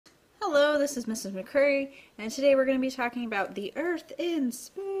Hello, this is Mrs. McCurry, and today we're going to be talking about the Earth in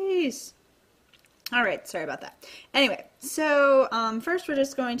space. Alright, sorry about that. Anyway, so first we're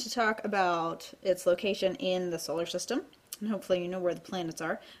just going to talk about its location in the solar system, and hopefully you know where the planets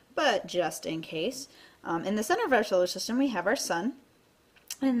are, but just in case. In the center of our solar system we have our sun,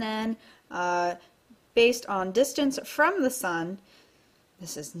 and then based on distance from the sun,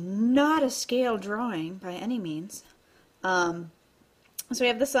 this is not a scale drawing by any means. So we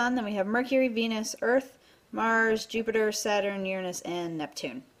have the sun, then we have Mercury, Venus, Earth, Mars, Jupiter, Saturn, Uranus, and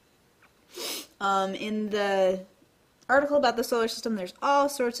Neptune. In the article about the solar system, there's all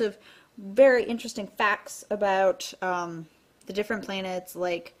sorts of very interesting facts about the different planets,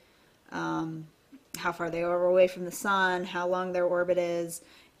 like how far they are away from the sun, how long their orbit is,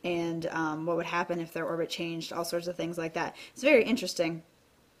 and what would happen if their orbit changed, all sorts of things like that. It's very interesting.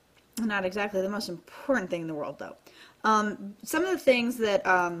 Not exactly the most important thing in the world, though. Some of the things that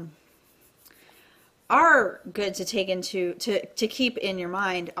are good to take into to keep in your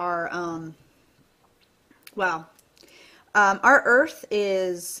mind are our Earth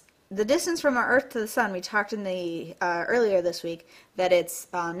is the distance from our Earth to the sun. We talked in the earlier this week that it's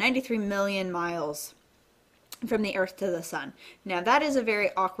 93 million miles from the Earth to the sun. Now that is a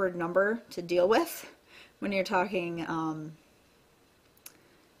very awkward number to deal with when you're talking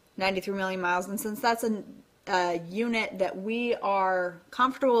 93 million miles, and since that's a unit that we are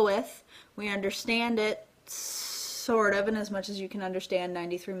comfortable with, we understand it sort of, in as much as you can understand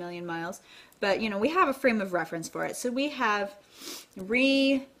 93 million miles, but you know, we have a frame of reference for it, so we have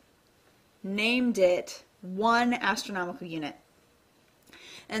renamed it one astronomical unit.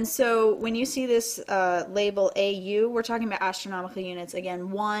 And so when you see this label AU, we're talking about astronomical units, again,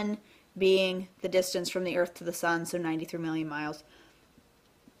 one being the distance from the Earth to the sun, so 93 million miles.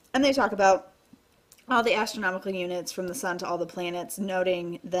 And they talk about all the astronomical units from the sun to all the planets,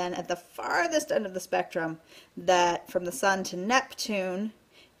 noting then at the farthest end of the spectrum that from the sun to Neptune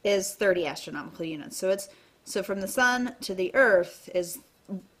is 30 astronomical units. So from the sun to the Earth is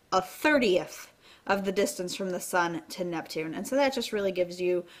a 30th of the distance from the sun to Neptune. And so that just really gives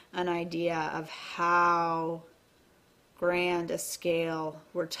you an idea of how grand a scale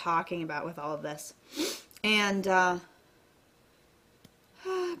we're talking about with all of this. And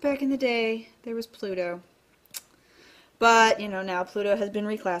back in the day, there was Pluto. But, you know, now Pluto has been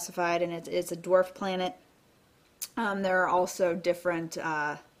reclassified and it's a dwarf planet. There are also different,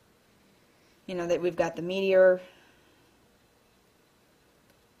 you know, that we've got the meteor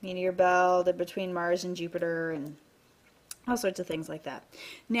belt between Mars and Jupiter and all sorts of things like that.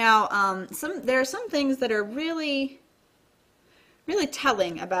 Now, there are some things that are really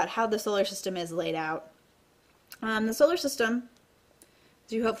telling about how the solar system is laid out. The solar system,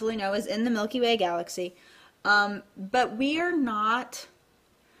 as you hopefully know, is in the Milky Way galaxy, but we're not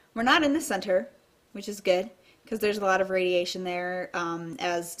in the center, which is good because there's a lot of radiation there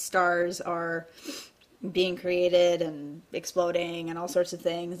as stars are being created and exploding and all sorts of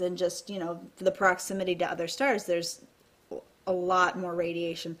things, and just, you know, the proximity to other stars, there's a lot more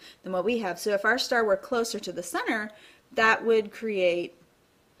radiation than what we have. So if our star were closer to the center, that would put it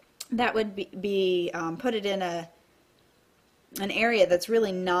in an area that's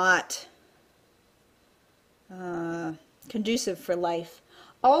really not conducive for life.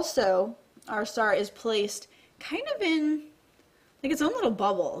 Also, our star is placed kind of in like its own little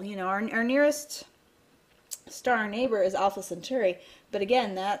bubble. You know, our nearest star neighbor is Alpha Centauri, but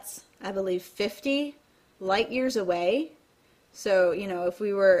again, that's, I believe, 50 light years away. So, you know, if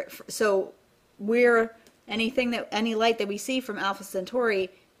we were, so any light that we see from Alpha Centauri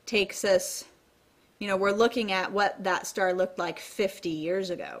takes us, you know, we're looking at what that star looked like 50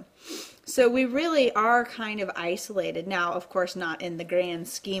 years ago. So we really are kind of isolated. Now, of course, not in the grand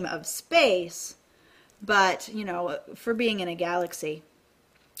scheme of space, but, you know, for being in a galaxy,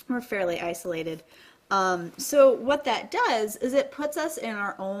 we're fairly isolated. So what that does is it puts us in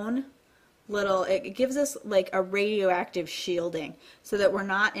our own little, it gives us like a radioactive shielding so that we're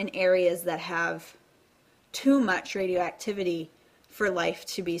not in areas that have too much radioactivity for life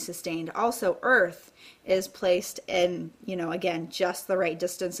to be sustained. Also, Earth is placed in, you know, again, just the right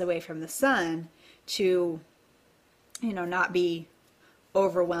distance away from the sun to, you know, not be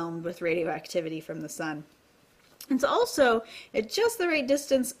overwhelmed with radioactivity from the sun. It's also at just the right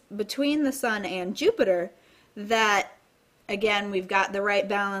distance between the sun and Jupiter that, again, we've got the right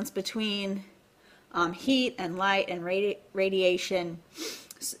balance between heat and light and radiation.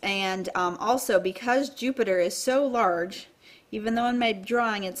 And also, because Jupiter is so large, even though in my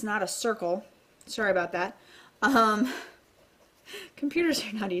drawing it's not a circle, sorry about that, computers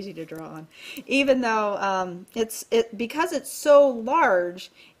are not easy to draw on. Even though because it's so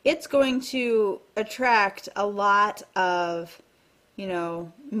large, it's going to attract a lot of,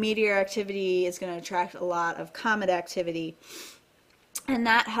 meteor activity. It's going to attract a lot of comet activity. And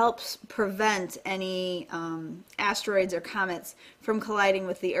that helps prevent any asteroids or comets from colliding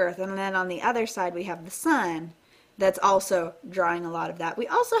with the Earth. And then on the other side, we have the sun that's also drawing a lot of that. We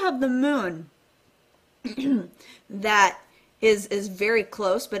also have the moon that is very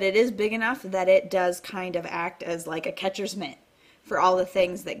close, but it is big enough that it does kind of act as like a catcher's mitt for all the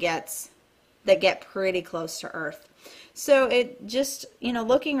things that get pretty close to Earth. So it just,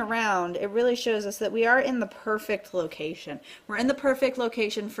 looking around, it really shows us that we are in the perfect location. We're in the perfect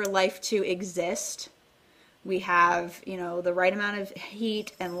location for life to exist. We have, the right amount of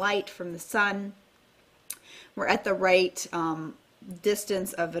heat and light from the sun. We're at the right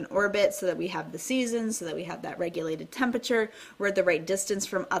distance of an orbit so that we have the seasons, so that we have that regulated temperature. We're at the right distance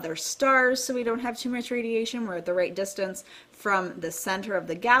from other stars so we don't have too much radiation. We're at the right distance from the center of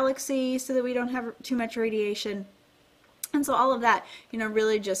the galaxy so that we don't have too much radiation. And so all of that,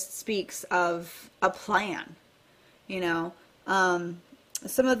 really just speaks of a plan. Some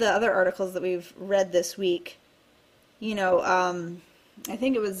of the other articles that we've read this week, I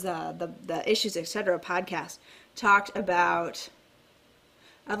think it was the Issues Etc. podcast talked about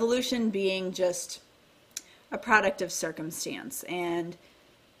evolution being just a product of circumstance. And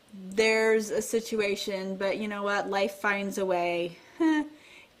there's a situation, but you know what? Life finds a way,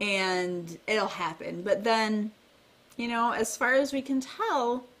 and it'll happen. But then, as far as we can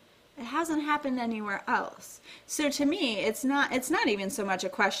tell, it hasn't happened anywhere else. So to me, it's not even so much a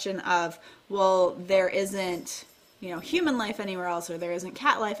question of, well, there isn't, human life anywhere else, or there isn't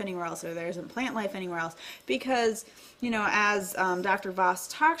cat life anywhere else, or there isn't plant life anywhere else. Because, as Dr. Voss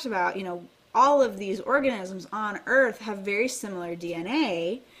talked about, all of these organisms on Earth have very similar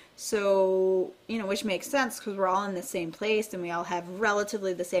DNA. So, which makes sense because we're all in the same place and we all have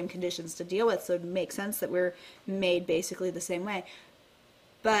relatively the same conditions to deal with. So it makes sense that we're made basically the same way.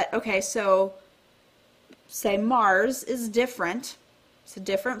 But, okay, so say Mars is different. It's a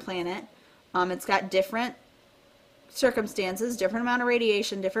different planet. It's got different circumstances, different amount of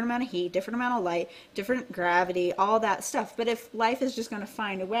radiation, different amount of heat, different amount of light, different gravity, all that stuff. But if life is just going to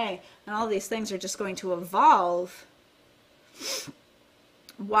find a way and all these things are just going to evolve,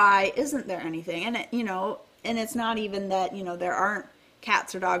 why isn't there anything? And and it's not even that, there aren't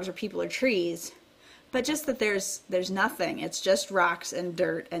cats or dogs or people or trees, but just that there's nothing. It's just rocks and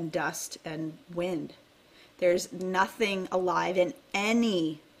dirt and dust and wind. There's nothing alive in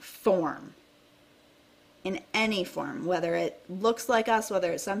any form. In any form, whether it looks like us,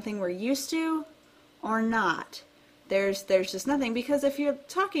 whether it's something we're used to or not. There's just nothing, because if you're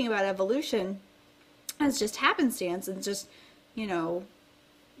talking about evolution as just happenstance and just,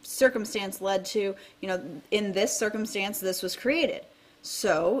 circumstance led to, in this circumstance this was created.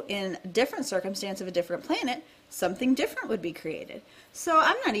 So in a different circumstance of a different planet, something different would be created. So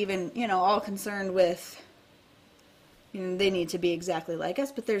I'm not even, all concerned with, they need to be exactly like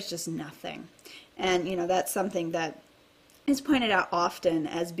us, but there's just nothing. And, that's something that is pointed out often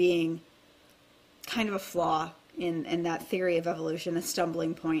as being kind of a flaw in that theory of evolution. A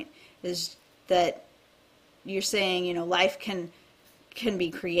stumbling point is that you're saying, life can be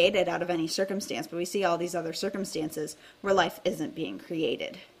created out of any circumstance, but we see all these other circumstances where life isn't being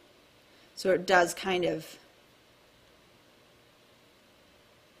created. So it does kind of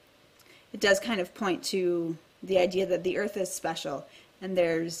point to the idea that the Earth is special and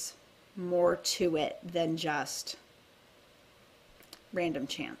there's more to it than just random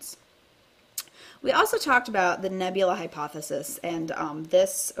chance. We also talked about the nebula hypothesis, and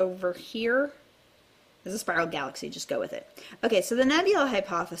this over here is a spiral galaxy. Just go with it. Okay, so the nebula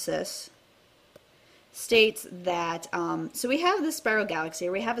hypothesis states that, so we have this spiral galaxy,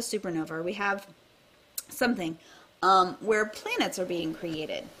 or we have a supernova, or we have something where planets are being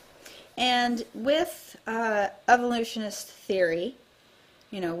created. And with evolutionist theory,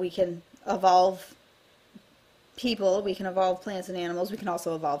 we can evolve people, we can evolve plants and animals, we can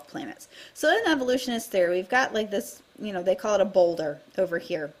also evolve planets. So in evolutionist theory, we've got like this, they call it a boulder over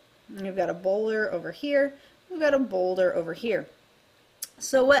here. And we've got a boulder over here, we've got a boulder over here.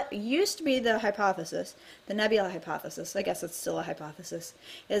 So what used to be the hypothesis, the nebula hypothesis, I guess it's still a hypothesis,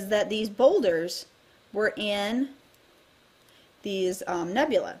 is that these boulders were in these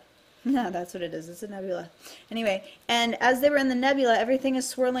nebula. No, that's what it is. It's a nebula. Anyway, and as they were in the nebula, everything is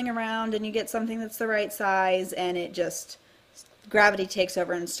swirling around and you get something that's the right size and it just, gravity takes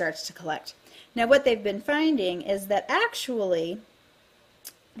over and starts to collect. Now what they've been finding is that actually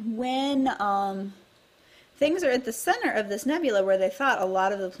when things are at the center of this nebula where they thought a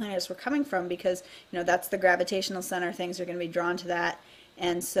lot of the planets were coming from, because that's the gravitational center. Things are going to be drawn to that,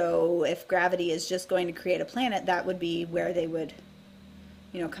 and so if gravity is just going to create a planet, that would be where they would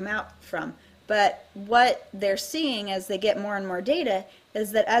come out from. But what they're seeing as they get more and more data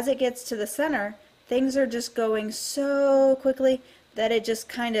is that as it gets to the center, things are just going so quickly that it just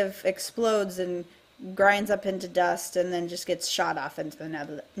kind of explodes and grinds up into dust and then just gets shot off into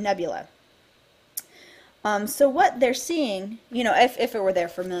the nebula. So what they're seeing, if it were there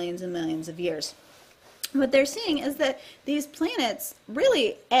for millions and millions of years, what they're seeing is that these planets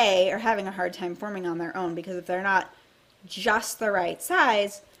really, are having a hard time forming on their own, because if they're not just the right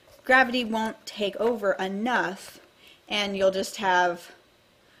size, gravity won't take over enough, and you'll just have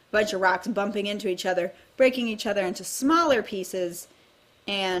a bunch of rocks bumping into each other, breaking each other into smaller pieces,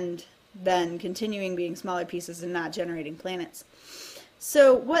 and then continuing being smaller pieces and not generating planets.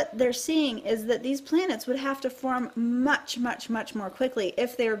 So what they're seeing is that these planets would have to form much, much, much more quickly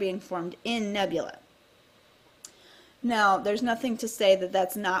if they were being formed in nebula. Now, there's nothing to say that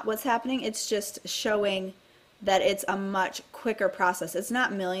that's not what's happening. It's just showing that it's a much quicker process. It's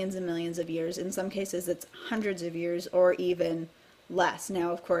not millions and millions of years. In some cases, it's hundreds of years or even less.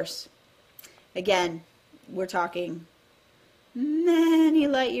 Now, of course, again, we're talking many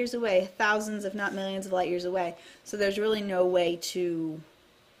light years away, thousands if not millions of light years away. So there's really no way to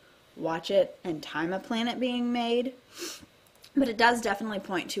watch it and time a planet being made. But it does definitely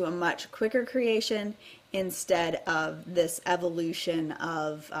point to a much quicker creation instead of this evolution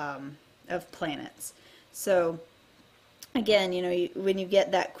of planets. So again, when you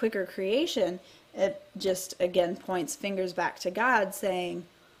get that quicker creation, it just again points fingers back to God, saying,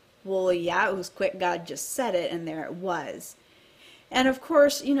 well, yeah, it was quick. God just said it, and there it was. And of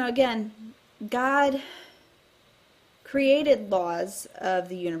course, again, God created laws of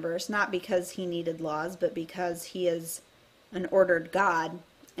the universe, not because he needed laws, but because he is an ordered God,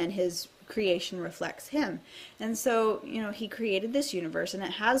 and his creation reflects him. And so, he created this universe, and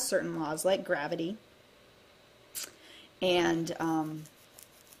it has certain laws like gravity and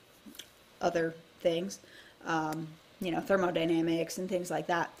other things, thermodynamics and things like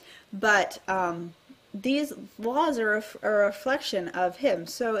that. But these laws are a reflection of him.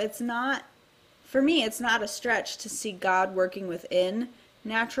 So it's not, for me, it's not a stretch to see God working within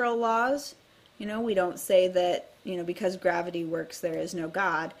natural laws. We don't say that, because gravity works, there is no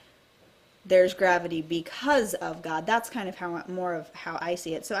God. There's gravity because of God. That's kind of more of how I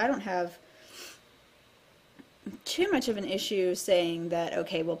see it. So I don't have too much of an issue saying that,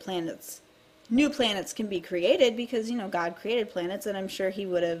 okay, well, new planets can be created because, God created planets, and I'm sure he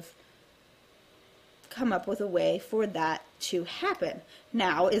would have come up with a way for that to happen.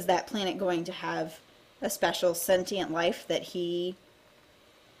 Now, is that planet going to have a special sentient life that he,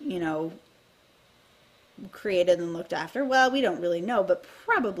 created and looked after? Well, we don't really know, but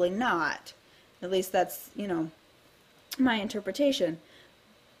probably not. At least that's, my interpretation.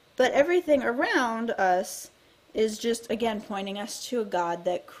 But everything around us is just, again, pointing us to a God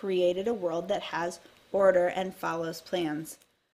that created a world that has order and follows plans.